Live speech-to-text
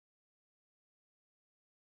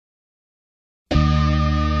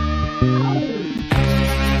Yeah.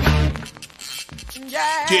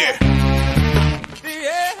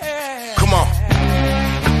 Come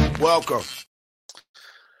on. Welcome.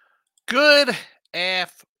 Good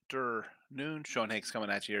afternoon. Sean Higgs coming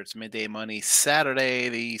at you here. It's Midday Money, Saturday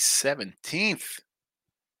the 17th.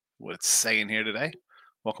 What's saying here today?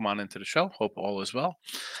 Welcome on into the show. Hope all is well.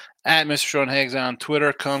 At Mr. Sean Higgs on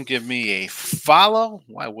Twitter. Come give me a follow.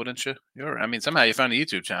 Why wouldn't you? Somehow you found a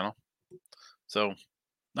YouTube channel. So,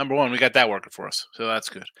 number one, we got that working for us. So that's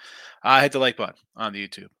good. Hit the like button on the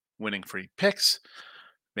YouTube. Winning free picks.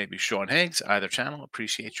 Maybe Sean Higgs, either channel.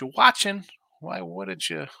 Appreciate you watching. Why wouldn't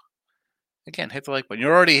you? Again, hit the like button.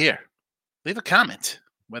 You're already here. Leave a comment,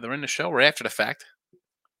 whether in the show or after the fact.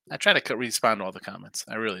 I try to respond to all the comments.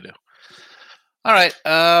 I really do. All right.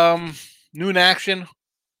 Noon action.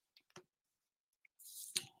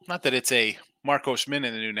 Not that it's a Marcos Min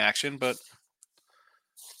in the noon action, but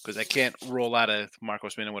because I can't roll out of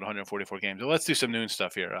Marcos Min with 144 games. So let's do some noon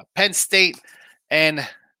stuff here. Penn State and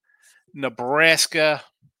Nebraska.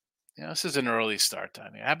 This is an early start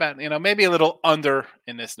time. How about, maybe a little under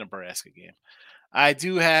in this Nebraska game. I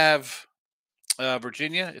do have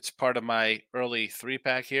Virginia. It's part of my early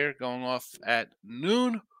 3-pack here going off at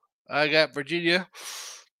noon. I got Virginia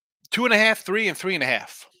 2.5, 3, and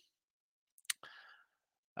 3.5.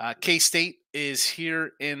 K-State is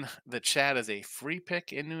here in the chat as a free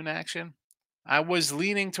pick in noon action. I was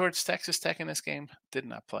leaning towards Texas Tech in this game. Did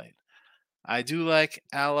not play it. I do like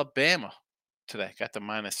Alabama today. Got the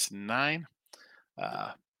 -9.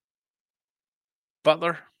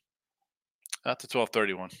 Butler out to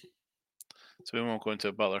 12:31. So we won't go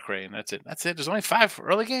into Butler Creighton. That's it. There's only 5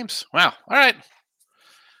 early games. Wow. All right.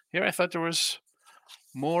 Here I thought there was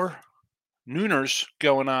more nooners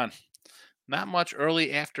going on. Not much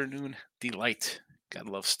early afternoon delight.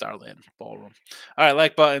 Gotta love Starland Ballroom. All right,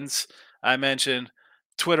 like buttons. I mentioned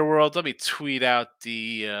Twitter world. Let me tweet out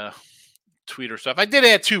the tweeter stuff. I did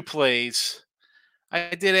add 2 plays.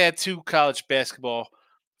 I did add 2 college basketball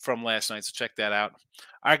from last night, so check that out.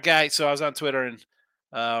 Our guy, so I was on Twitter, and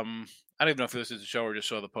I don't even know if this is the show or just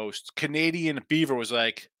saw the post. Canadian Beaver was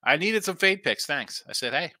like, I needed some fade picks. Thanks. I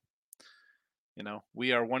said, hey,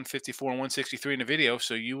 we are 154 and 163 in the video,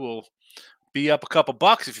 so you will be up a couple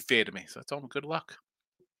bucks if you faded me. So I told him good luck.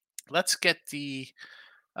 Let's get the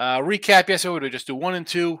recap. Yesterday, we would just do 1 and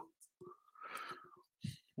 2.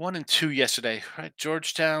 1 and 2 yesterday, right?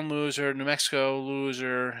 Georgetown loser, New Mexico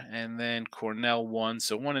loser, and then Cornell won.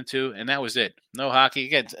 So 1 and 2, and that was it. No hockey.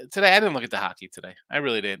 Again, today I didn't look at the hockey today. I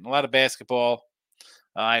really didn't. A lot of basketball.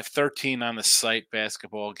 I have 13 on the site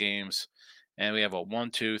basketball games, and we have a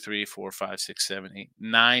 1, 2, 3, 4, 5, 6, 7, 8,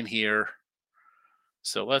 9 here.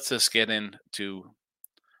 So let's just get into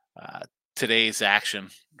today's action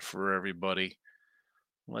for everybody.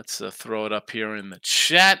 Let's throw it up here in the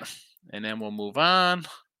chat, and then we'll move on.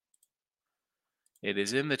 It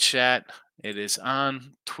is in the chat. It is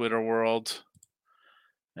on Twitter World.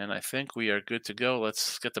 And I think we are good to go.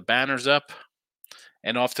 Let's get the banners up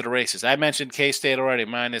and off to the races. I mentioned K-State already,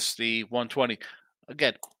 minus the 120.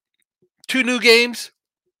 Again, 2 new games.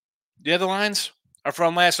 The other lines are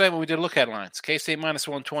from last night when we did look-ahead lines. K-State minus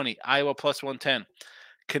 120. Iowa plus 110.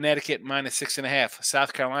 Connecticut minus 6.5.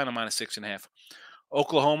 South Carolina minus 6.5.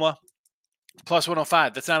 Oklahoma plus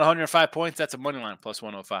 105. That's not 105 points. That's a money line plus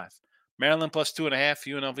 105. Maryland plus 2.5.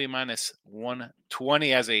 UNLV minus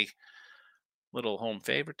 120 as a little home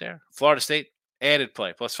favorite there. Florida State added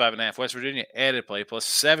play plus 5.5. West Virginia added play plus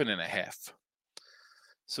 7.5.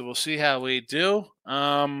 So we'll see how we do.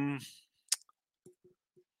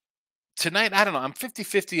 Tonight, I don't know. I'm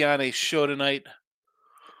 50-50 on a show tonight.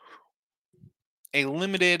 A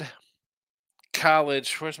limited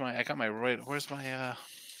college. I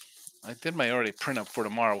did my already print up for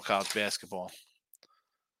tomorrow college basketball.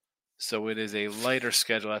 So it is a lighter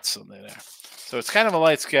schedule. That's Sunday there. So it's kind of a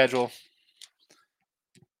light schedule.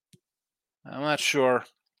 I'm not sure.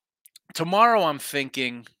 Tomorrow I'm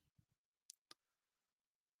thinking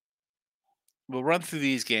we'll run through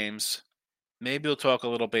these games. Maybe we'll talk a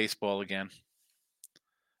little baseball again.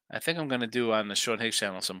 I think I'm going to do on the Sean Higgs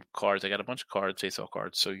channel some cards. I got a bunch of cards, baseball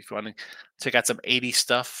cards. So if you want to check out some 80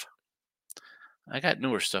 stuff, I got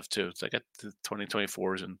newer stuff too. So I got the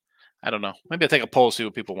 2024s, and I don't know. Maybe I'll take a poll, see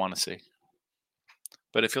what people want to see.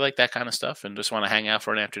 But if you like that kind of stuff and just want to hang out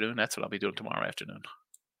for an afternoon, that's what I'll be doing tomorrow afternoon.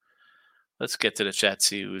 Let's get to the chat,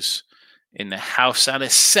 see who's in the house on a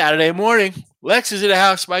Saturday morning. Lex is in the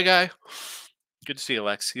house, my guy. Good to see you,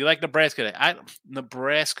 Lex. You like Nebraska today?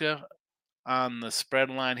 Nebraska on the spread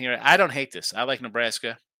line here. I don't hate this. I like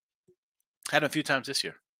Nebraska. Had them a few times this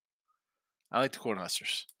year. I like the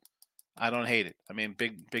Cornhuskers. I don't hate it. I mean,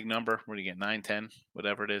 big number. What do you get? 9, 10,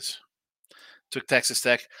 whatever it is. Took Texas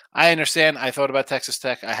Tech. I understand. I thought about Texas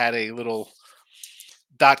Tech. I had a little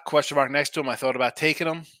dot question mark next to them. I thought about taking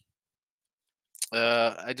them.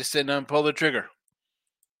 I just didn't pull the trigger.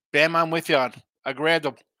 Bam, I'm with you on. I grabbed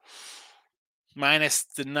them. Minus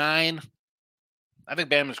the 9. I think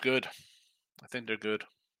Bama's good. I think they're good.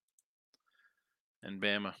 And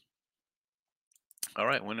Bama. All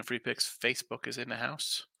right, winning free picks. Facebook is in the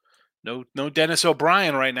house. No Dennis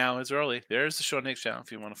O'Brien right now. It's early. There's the Sean Hicks channel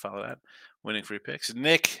if you want to follow that. Winning free picks.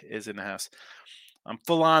 Nick is in the house. I'm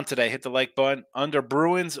full on today. Hit the like button. Under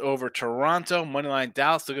Bruins over Toronto. Moneyline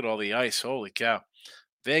Dallas. Look at all the ice. Holy cow.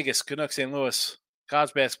 Vegas, Canucks, St. Louis.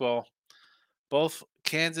 College basketball. Both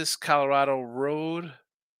Kansas, Colorado Road.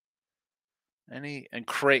 And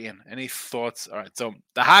Creighton. Any thoughts? All right. So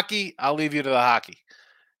the hockey, I'll leave you to the hockey.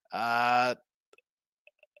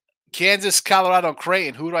 Kansas, Colorado, and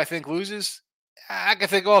Creighton. Who do I think loses? I can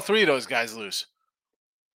think all 3 of those guys lose.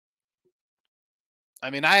 I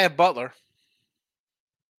mean, I have Butler.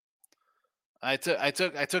 I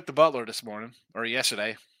took the Butler this morning or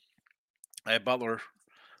yesterday. I had Butler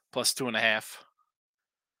plus 2.5.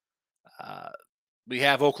 We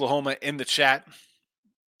have Oklahoma in the chat.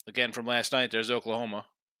 Again, from last night, there's Oklahoma.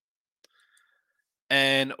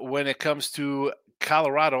 And when it comes to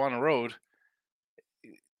Colorado on the road,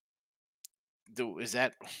 is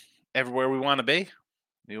that everywhere we want to be?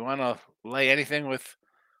 Do you want to lay anything with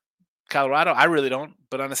Colorado? I really don't.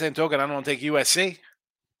 But on the same token, I don't want to take USC.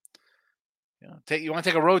 You want to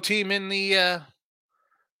take a road team in the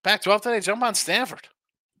Pac-12 today? Jump on Stanford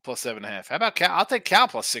plus 7.5. How about Cal? I'll take Cal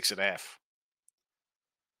plus 6.5.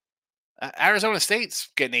 Arizona State's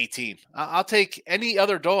getting 18. I'll take any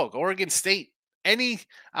other dog. Oregon State.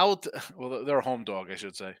 Well, they're a home dog, I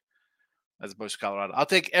should say, as opposed to Colorado. I'll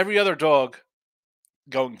take every other dog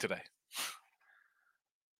going today.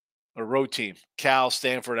 A road team. Cal,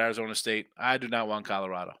 Stanford, Arizona State. I do not want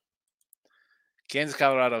Colorado. Kansas,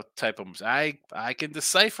 Colorado type of moves. I can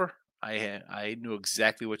decipher. I knew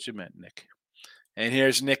exactly what you meant, Nick. And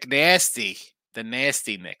here's Nick Nasty. The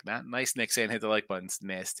nasty Nick. Not nice Nick saying hit the like buttons.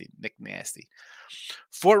 Nasty. Nick Nasty.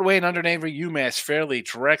 Fort Wayne, under Navy, UMass, Fairleigh,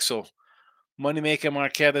 Drexel, Moneymaker,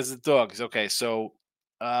 Marquette as the dogs. Okay, so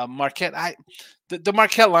Marquette. The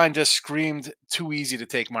Marquette line just screamed too easy to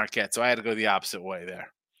take Marquette, so I had to go the opposite way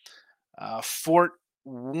there. Fort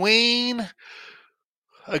Wayne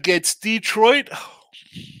against Detroit.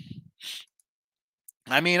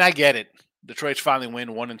 I mean, I get it. Detroit's finally win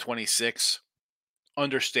 1-26.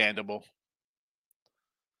 Understandable.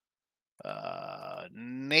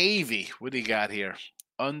 Navy. What do you got here?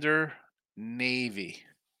 Under Navy.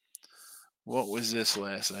 What was this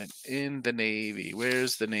last night? In the Navy.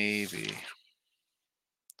 Where's the Navy?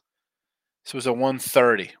 This was a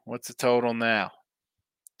 130. What's the total now?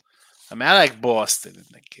 I mean, I like Boston in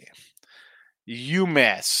the game.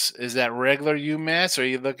 UMass. Is that regular UMass, or are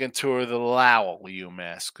you looking toward the Lowell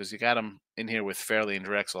UMass? Because you got them in here with Fairleigh and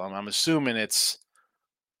Drexel. I'm assuming it's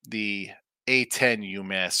the A10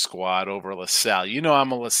 UMass squad over LaSalle. You know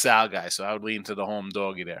I'm a LaSalle guy, so I would lean to the home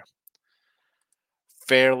doggy there.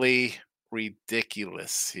 Fairly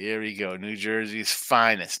ridiculous. Here we go. New Jersey's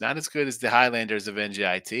finest. Not as good as the Highlanders of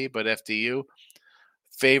NJIT, but FDU.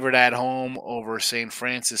 Favored at home over St.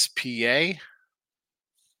 Francis, PA.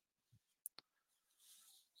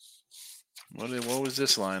 What was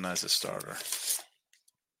this line as a starter?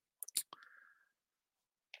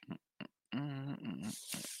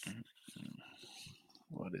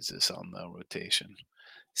 What is this on the rotation?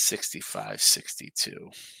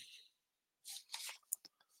 65-62.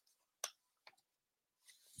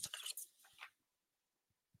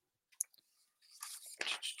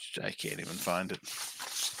 I can't even find it.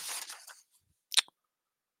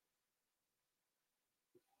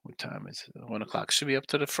 What time is it? 1 o'clock. Should be up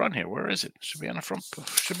to the front here. Where is it? Should be on the front.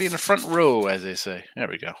 Should be in the front row, as they say. There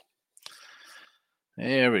we go.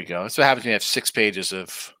 There we go. That's what happens when you have 6 pages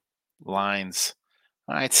of lines.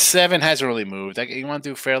 All right, 7 hasn't really moved. You want to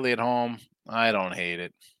do Fairleigh at home? I don't hate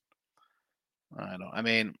it. I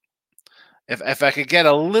mean, if I could get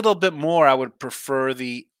a little bit more, I would prefer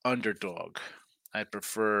the underdog. I'd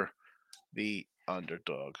prefer the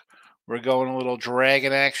underdog. We're going a little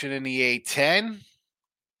dragon action in the A10.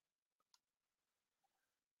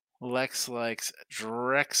 Lex likes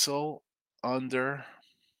Drexel under.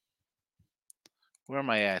 Where am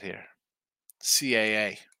I at here?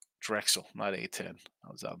 CAA. Drexel, not A10.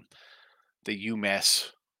 I was on the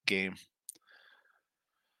UMass game.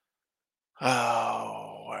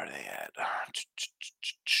 Oh, where are they at?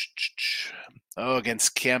 Oh,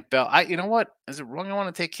 against Campbell. You know what? Is it wrong? I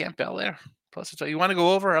want to take Campbell there. Plus, you want to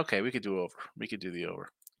go over? Okay, we could do over. We could do the over.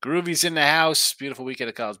 Groovy's in the house. Beautiful weekend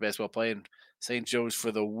of college basketball playing St. Joe's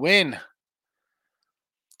for the win.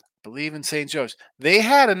 Believe in St. Joe's. They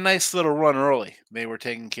had a nice little run early. They were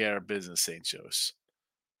taking care of business, St. Joe's.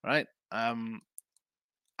 Right?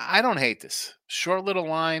 I don't hate this. Short little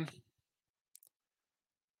line.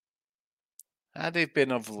 How they've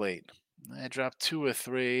been of late. They dropped 2 or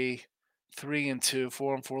 3, 3 and 2,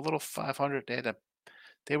 4 and 4, a little 500.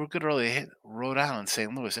 They were good early. They hit Rhode Island,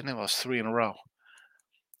 St. Louis, and they lost 3 in a row.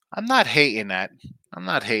 I'm not hating that. I'm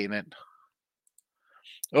not hating it.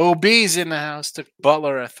 OB's in the house. Took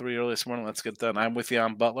Butler at 3 early this morning. Let's get done. I'm with you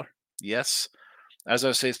on Butler. Yes. As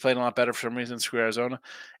I say, he's playing a lot better for some reason. Screw Arizona.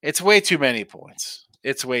 It's way too many points.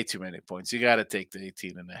 It's way too many points. You got to take the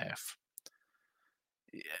 18 and a half.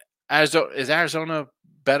 Is Arizona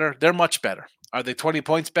better? They're much better. Are they 20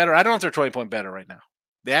 points better? I don't know if they're 20 point better right now.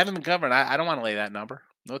 They haven't been covered. I don't want to lay that number.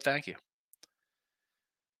 No, thank you.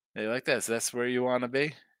 They like this. That's where you want to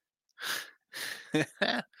be.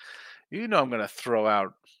 You know I'm going to throw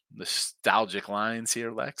out nostalgic lines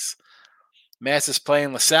here, Lex. Mass is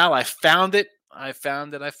playing LaSalle. I found it.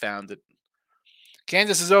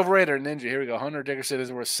 Kansas is overrated or ninja. Here we go. Hunter Dickerson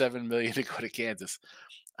is worth $7 million to go to Kansas.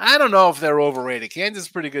 I don't know if they're overrated. Kansas is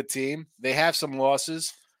a pretty good team. They have some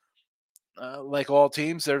losses, like all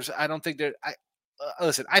teams. I don't think they're.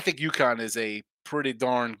 Listen, I think UConn is a pretty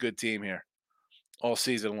darn good team here all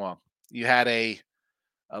season long. You had a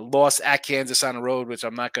loss at Kansas on the road, which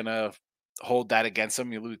I'm not going to hold that against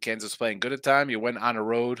them. You lose Kansas playing good at time. You went on a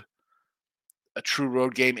road, a true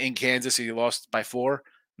road game in Kansas, and you lost by 4.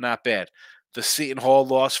 Not bad. The Seton Hall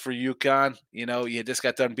loss for UConn, you just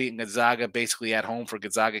got done beating Gonzaga basically at home. For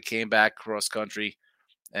Gonzaga came back cross country,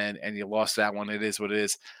 and you lost that one. It is what it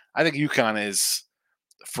is. I think UConn is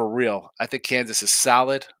for real. I think Kansas is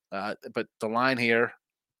solid, but the line here,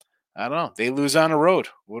 I don't know. They lose on the road.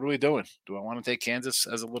 What are we doing? Do I want to take Kansas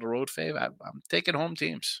as a little road fave? I'm taking home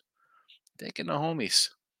teams. Taking the homies.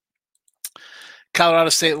 Colorado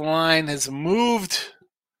State line has moved.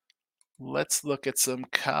 Let's look at some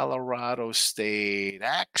Colorado State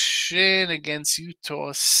action against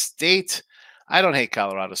Utah State. I don't hate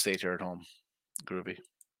Colorado State here at home. Groovy.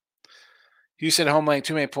 Houston at home laying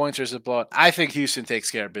too many points or is it blowout? I think Houston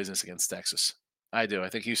takes care of business against Texas. I do. I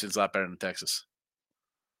think Houston's a lot better than Texas.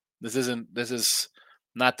 This is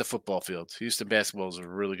not the football field. Houston basketball is a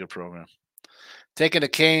really good program. Taking the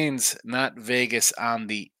Canes, not Vegas on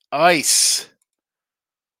the ice.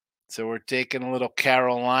 So we're taking a little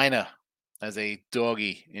Carolina as a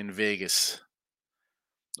doggy in Vegas.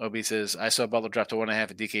 OB says, I saw Butler drop to 1.5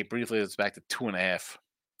 at DK briefly. It's back to 2.5.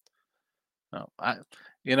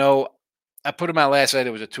 No, I put him out last night.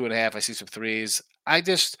 It was a 2.5. I see some 3s.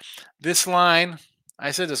 This line,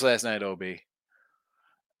 I said this last night, OB.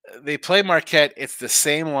 They play Marquette. It's the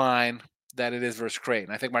same line that it is versus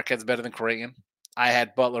Creighton. I think Marquette's better than Creighton. I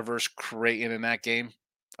had Butler versus Creighton in that game.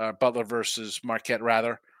 Butler versus Marquette,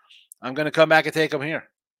 rather. I'm going to come back and take him here.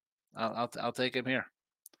 I'll take him here.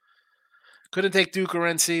 Couldn't take Duke or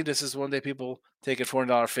NC. This is one day people take it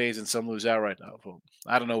 $400 fades and some lose out right now. Well,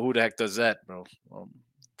 I don't know who the heck does that, bro.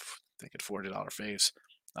 Take it $400 faves.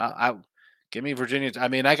 Give me Virginia. I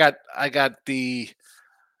mean, I got the.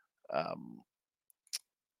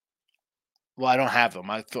 Well, I don't have them.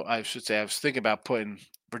 I was thinking about putting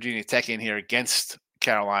Virginia Tech in here against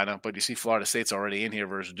Carolina, but you see Florida State's already in here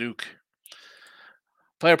versus Duke.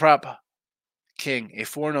 Player prop King, a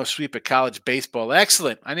 4-0 sweep at college baseball.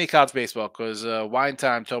 Excellent. I need college baseball because Wine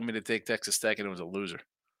Time told me to take Texas Tech and it was a loser.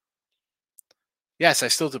 Yes, I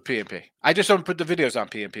still do PNP. I just don't put the videos on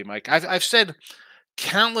PNP, Mike. I've said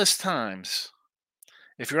countless times,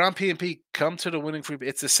 if you're on PNP, come to the Winning Free.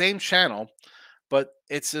 It's the same channel, but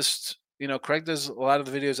it's just, Craig does a lot of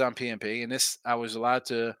the videos on PNP, and this I was allowed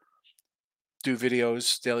to do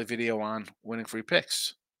videos, daily video on Winning Free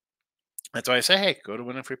Picks. That's why I say, hey, go to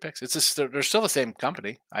Winning Free Picks. It's just they're still the same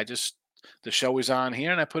company. The show is on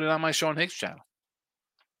here, and I put it on my Sean Higgs channel.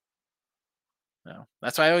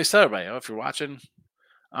 That's why I always tell everybody, if you're watching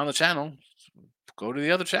on the channel, go to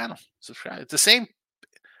the other channel. Subscribe. It's the same.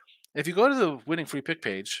 If you go to the Winning Free Pick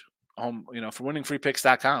page, for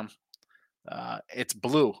winningfreepicks.com, it's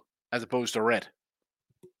blue as opposed to red.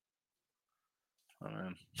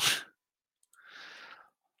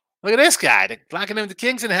 Look at this guy. They're locking him to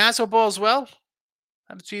Kings and Hasselball as well.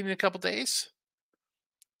 Haven't seen in a couple days.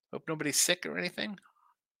 Hope nobody's sick or anything.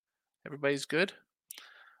 Everybody's good.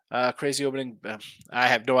 Crazy opening. I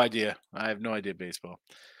have no idea. Baseball.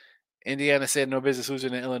 Indiana State, no business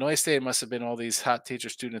losing to Illinois State. It must have been all these hot teacher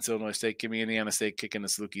students, Illinois State. Give me Indiana State kicking the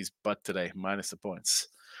Salukis' butt today, minus the points.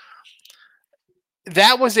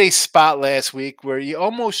 That was a spot last week where you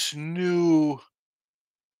almost knew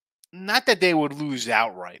not that they would lose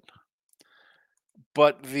outright,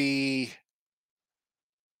 but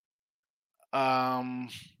um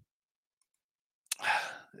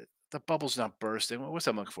the bubble's not bursting. What's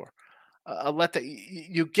I'm looking for? Let the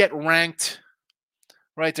you get ranked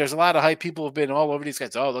right. There's a lot of hype. People have been all over these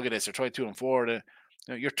guys. Oh, look at this! They're 22-4.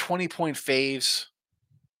 You're 20-point faves.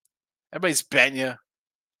 Everybody's betting you.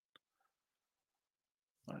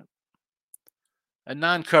 A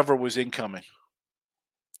non-cover was incoming.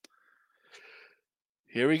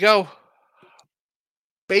 Here we go.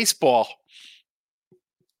 Baseball.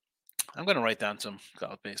 I'm going to write down some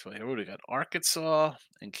college baseball here. What do we got? Arkansas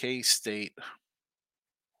and K-State.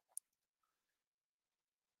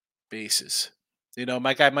 Bases.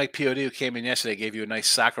 My guy Mike Pod, who came in yesterday, gave you a nice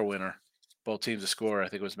soccer winner. Both teams to score. I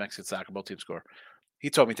think it was Mexican soccer. Both teams score. He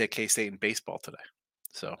told me to take K-State in baseball today.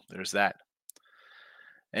 So there's that.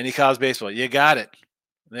 Any college baseball. You got it.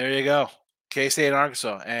 There you go. K-State and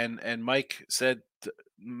Arkansas. And Mike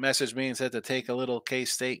messaged me and said to take a little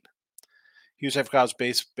K-State. He was for college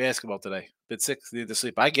basketball today. Been sick, needed to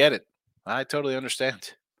sleep. I get it. I totally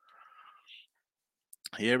understand.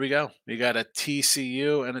 Here we go. We got a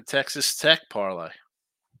TCU and a Texas Tech parlay.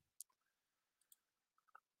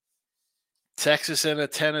 Texas and a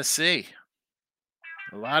Tennessee.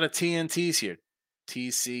 A lot of TNTs here.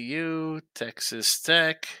 TCU, Texas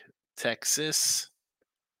Tech, Texas.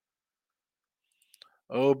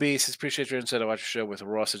 OB says, appreciate your insight. I watch your show with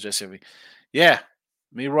Ross and Jesse. Yeah,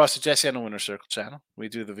 me, Ross, and Jesse on the Winner Circle channel. We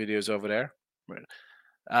do the videos over there.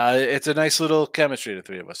 It's a nice little chemistry, the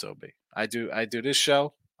three of us, OB. I do this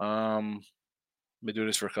show. Been doing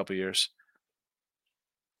this for a couple years.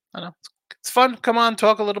 I know. It's fun. Come on,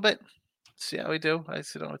 talk a little bit. See how we do.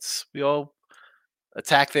 We all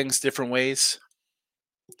attack things different ways.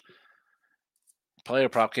 Player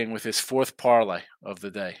Prop King with his fourth parlay of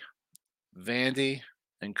the day. Vandy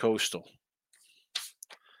and Coastal.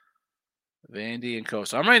 Vandy and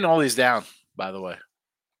Coastal. I'm writing all these down, by the way.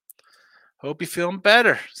 Hope you're feeling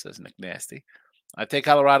better, says Nick Nasty. I take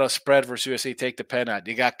Colorado spread versus USC. Take the pen out.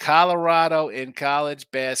 You got Colorado in college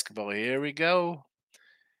basketball. Here we go.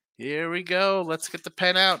 Let's get the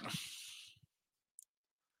pen out.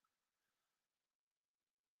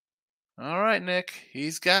 All right, Nick.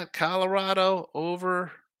 He's got Colorado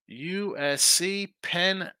over USC.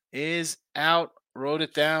 Pen is out. Wrote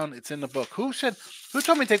it down. It's in the book. Who told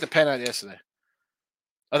me to take the pen out yesterday?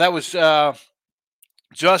 Oh, that was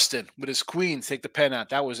Justin with his Queens. Take the pen out.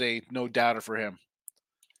 That was a no doubter for him.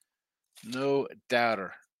 No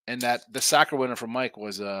doubter. And that the soccer winner for Mike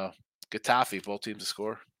was Getafe. Both teams to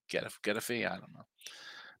score. Get a fee. I don't know.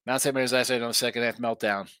 Mount St. Mary's last night on the second half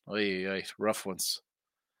meltdown. Oy, rough ones.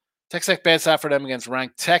 Texas Tech bad side for them against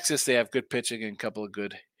ranked Texas. They have good pitching and a couple of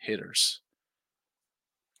good hitters.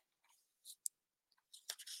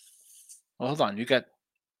 Well, hold on. You got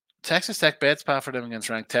Texas Tech bad spot for them against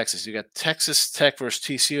ranked Texas. You got Texas Tech versus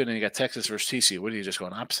TCU, and then you got Texas versus TCU. What are you just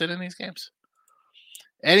going opposite in these games?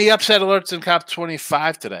 Any upset alerts in Cop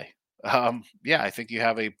 25 today? Yeah, I think you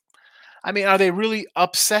have are they really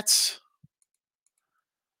upsets?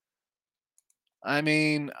 I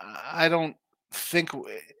don't think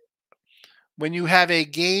when you have a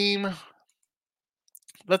game.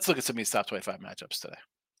 Let's look at some of these top 25 matchups today.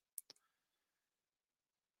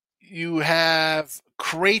 You have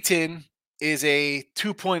Creighton is a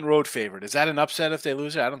 2-point road favorite. Is that an upset if they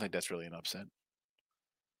lose it? I don't think that's really an upset.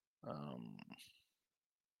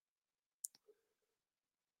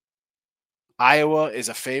 Iowa is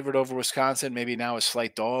a favorite over Wisconsin, maybe now a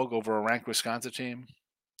slight dog over a ranked Wisconsin team.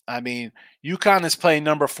 UConn is playing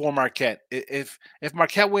number 4 Marquette. If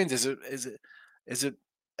Marquette wins, is it?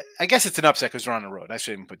 I guess it's an upset because they're on the road. I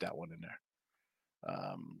shouldn't even put that one in there.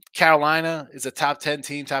 Carolina is a top 10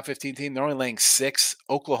 team, top 15 team. They're only laying 6.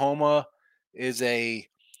 Oklahoma is a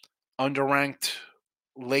underranked,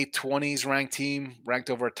 late 20s ranked team,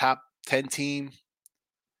 ranked over a top 10 team.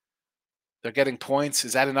 They're getting points.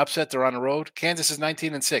 Is that an upset? They're on the road. Kansas is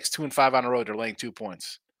 19-6, 2-5 on the road. They're laying 2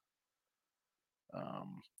 points.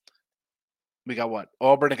 We got what?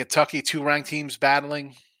 Auburn and Kentucky, 2 ranked teams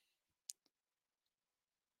battling.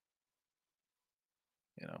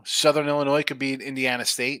 Southern Illinois could beat Indiana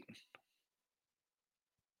State.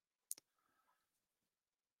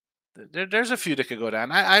 There's a few that could go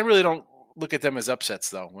down. I really don't look at them as upsets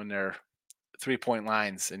though when they're 3-point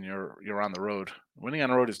lines and you're on the road. Winning on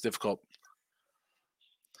the road is difficult.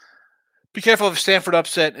 Be careful of Stanford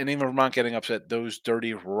upset and even Vermont getting upset. Those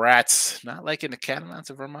dirty rats. Not like in the Catamounts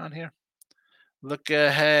of Vermont here. Look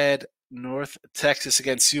ahead. North Texas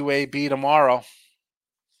against UAB tomorrow.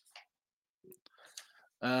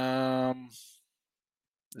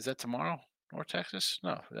 Is that tomorrow? North Texas?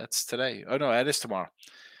 No, that's today. Oh, no, that is tomorrow.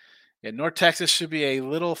 Yeah, North Texas should be a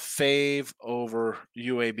little fave over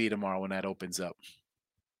UAB tomorrow when that opens up.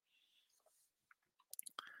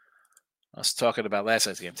 I was talking about last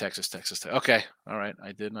night's game, Texas. Okay, all right.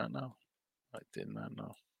 I did not know.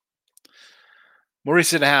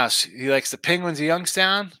 Maurice in the house. He likes the Penguins of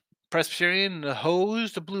Youngstown, Presbyterian,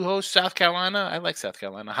 the Blue Hose, South Carolina. I like South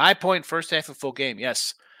Carolina. High Point, first half of full game.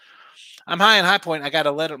 Yes. I'm high on High Point. I got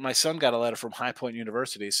a letter. My son got a letter from High Point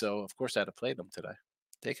University, so of course I had to play them today.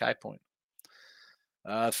 Take High Point.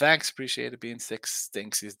 Thanks. Appreciate it. Being sick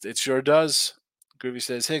stinks. It sure does. Groovy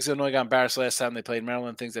says Higgs, Illinois got embarrassed last time they played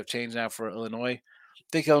Maryland. Things have changed now for Illinois. I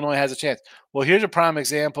think Illinois has a chance. Well, here's a prime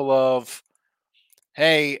example of,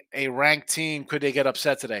 hey, a ranked team, could they get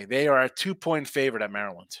upset today? They are a 2-point favorite at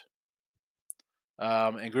Maryland.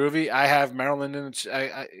 And Groovy, I have Maryland,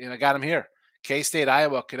 I got them here. K-State,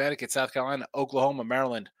 Iowa, Connecticut, South Carolina, Oklahoma,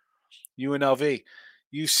 Maryland, UNLV.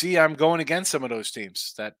 You see, I'm going against some of those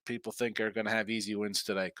teams that people think are going to have easy wins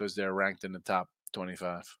today because they're ranked in the top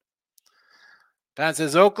 25. Pat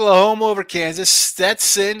says Oklahoma over Kansas.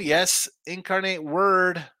 Stetson, yes, incarnate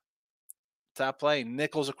word. Top play,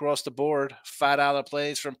 nickels across the board. $5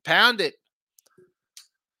 plays from Pound It.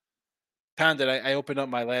 Pound It, I opened up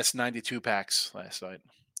my last 92 packs last night.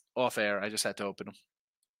 Off air, I just had to open them.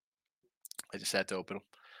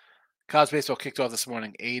 College baseball kicked off this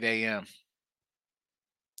morning, 8 a.m.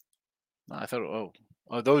 I thought,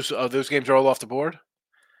 those games are all off the board?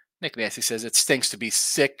 Nick Nasty says it stinks to be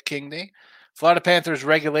sick, King D. Florida Panthers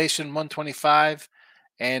regulation 125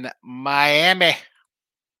 and Miami.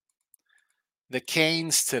 The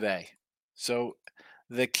Canes today. So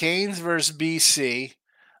the Canes versus BC.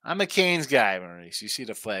 I'm a Canes guy, Maurice. You see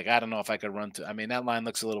the flag. I don't know if I could run to. I mean, that line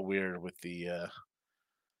looks a little weird with the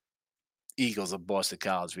Eagles of Boston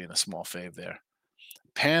College being a small fave there.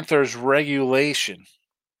 Panthers regulation.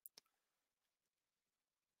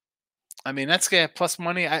 I mean, that's going to plus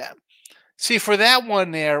money. I see for that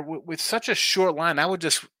one there with such a short line. I would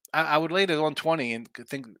lay it on 20 and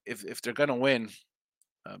think if they're going to win,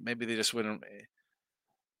 maybe they just win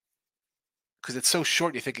because it's so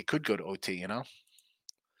short. You think it could go to OT, you know.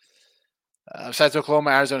 Besides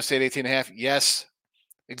Oklahoma, Arizona State 18.5. Yes,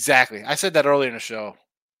 exactly. I said that earlier in the show,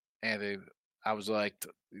 and I was like,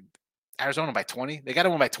 Arizona by 20. They got to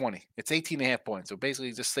win by 20. It's 18.5 points. So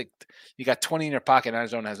basically, just think you got 20 in your pocket.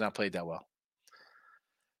 Arizona has not played that well.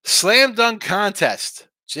 Slam dunk contest.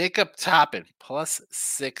 Jacob Toppin plus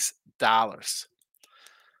 $6.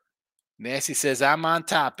 Nasty says I'm on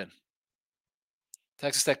Toppin.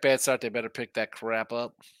 Texas Tech bad start. They better pick that crap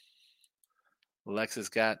up. Alexis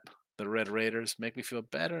got the Red Raiders. Make me feel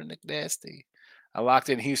better, Nick Nasty. I locked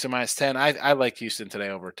in Houston minus 10. I like Houston today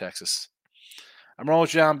over Texas. I'm rolling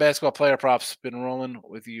with John basketball player props. Been rolling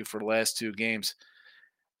with you for the last 2 games.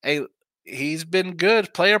 Hey, he's been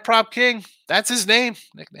good. Player prop king. That's his name,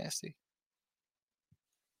 Nick Nasty.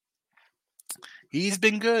 He's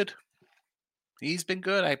been good.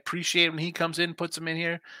 I appreciate when he comes in, puts them in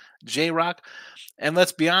here. J-Rock. And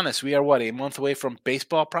let's be honest, we are, a month away from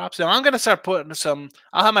baseball props? Now, I'm going to start putting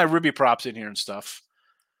I'll have my Ruby props in here and stuff.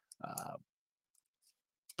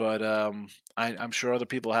 But I'm sure other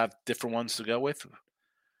people have different ones to go with.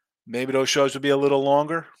 Maybe those shows will be a little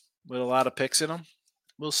longer with a lot of picks in them.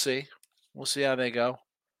 We'll see. We'll see how they go.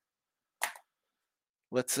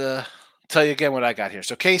 Let's tell you again what I got here.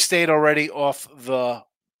 So K-State already off the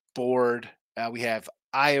board. We have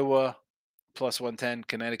Iowa plus 110,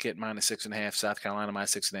 Connecticut minus 6.5, South Carolina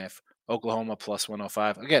minus 6.5, Oklahoma plus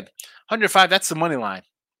 105. Again, 105, that's the money line.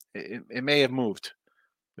 It may have moved.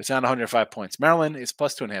 It's not 105 points. Maryland is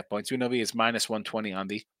plus 2.5 points. UNLV is minus 120 on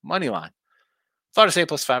the money line. Florida State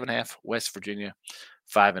plus 5.5. West Virginia,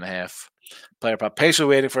 5.5. Player prop.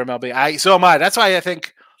 Patiently waiting for MLB. So am I. That's why I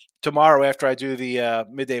think tomorrow after I do the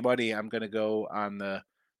midday money, I'm going to go on the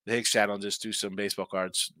Higgs channel and just do some baseball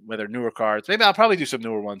cards, whether newer cards. Maybe I'll probably do some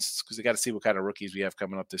newer ones because I got to see what kind of rookies we have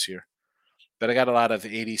coming up this year. But I got a lot of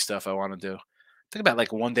 80s stuff I want to do. Think about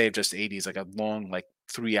like one day of just 80s, like a long, like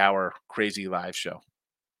 3-hour crazy live show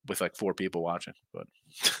with like 4 people watching. But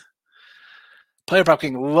Player Prop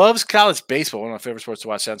King loves college baseball. One of my favorite sports to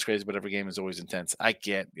watch. Sounds crazy, but every game is always intense. I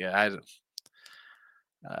get, no,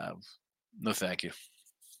 thank you.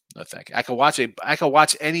 No, thank you. I could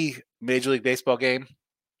watch any Major League Baseball game.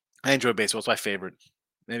 I enjoy baseball. It's my favorite.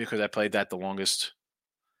 Maybe because I played that the longest.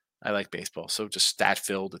 I like baseball. So just stat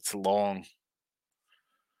filled. It's long.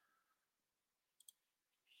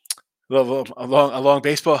 A long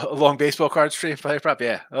baseball card stream. Player prop.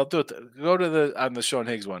 Yeah, I'll do it. Go to on the Sean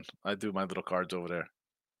Higgs one. I do my little cards over there.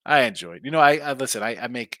 I enjoy it. I listen. I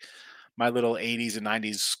make my little 80s and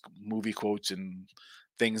 90s movie quotes and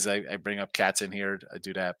things. I bring up cats in here. I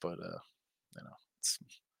do that, but it's,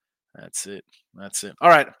 that's it. That's it. All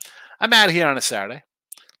right, I'm out of here on a Saturday.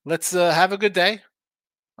 Let's have a good day.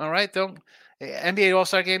 All right, don't NBA All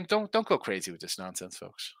Star Game. Don't go crazy with this nonsense,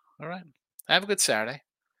 folks. All right, have a good Saturday.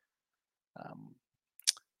 Um,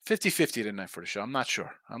 50-50 tonight for the show. I'm not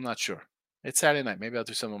sure. I'm not sure. It's Saturday night. Maybe I'll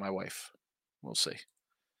do some with my wife. We'll see.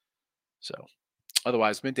 So,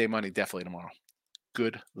 otherwise, midday money definitely tomorrow.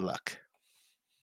 Good luck.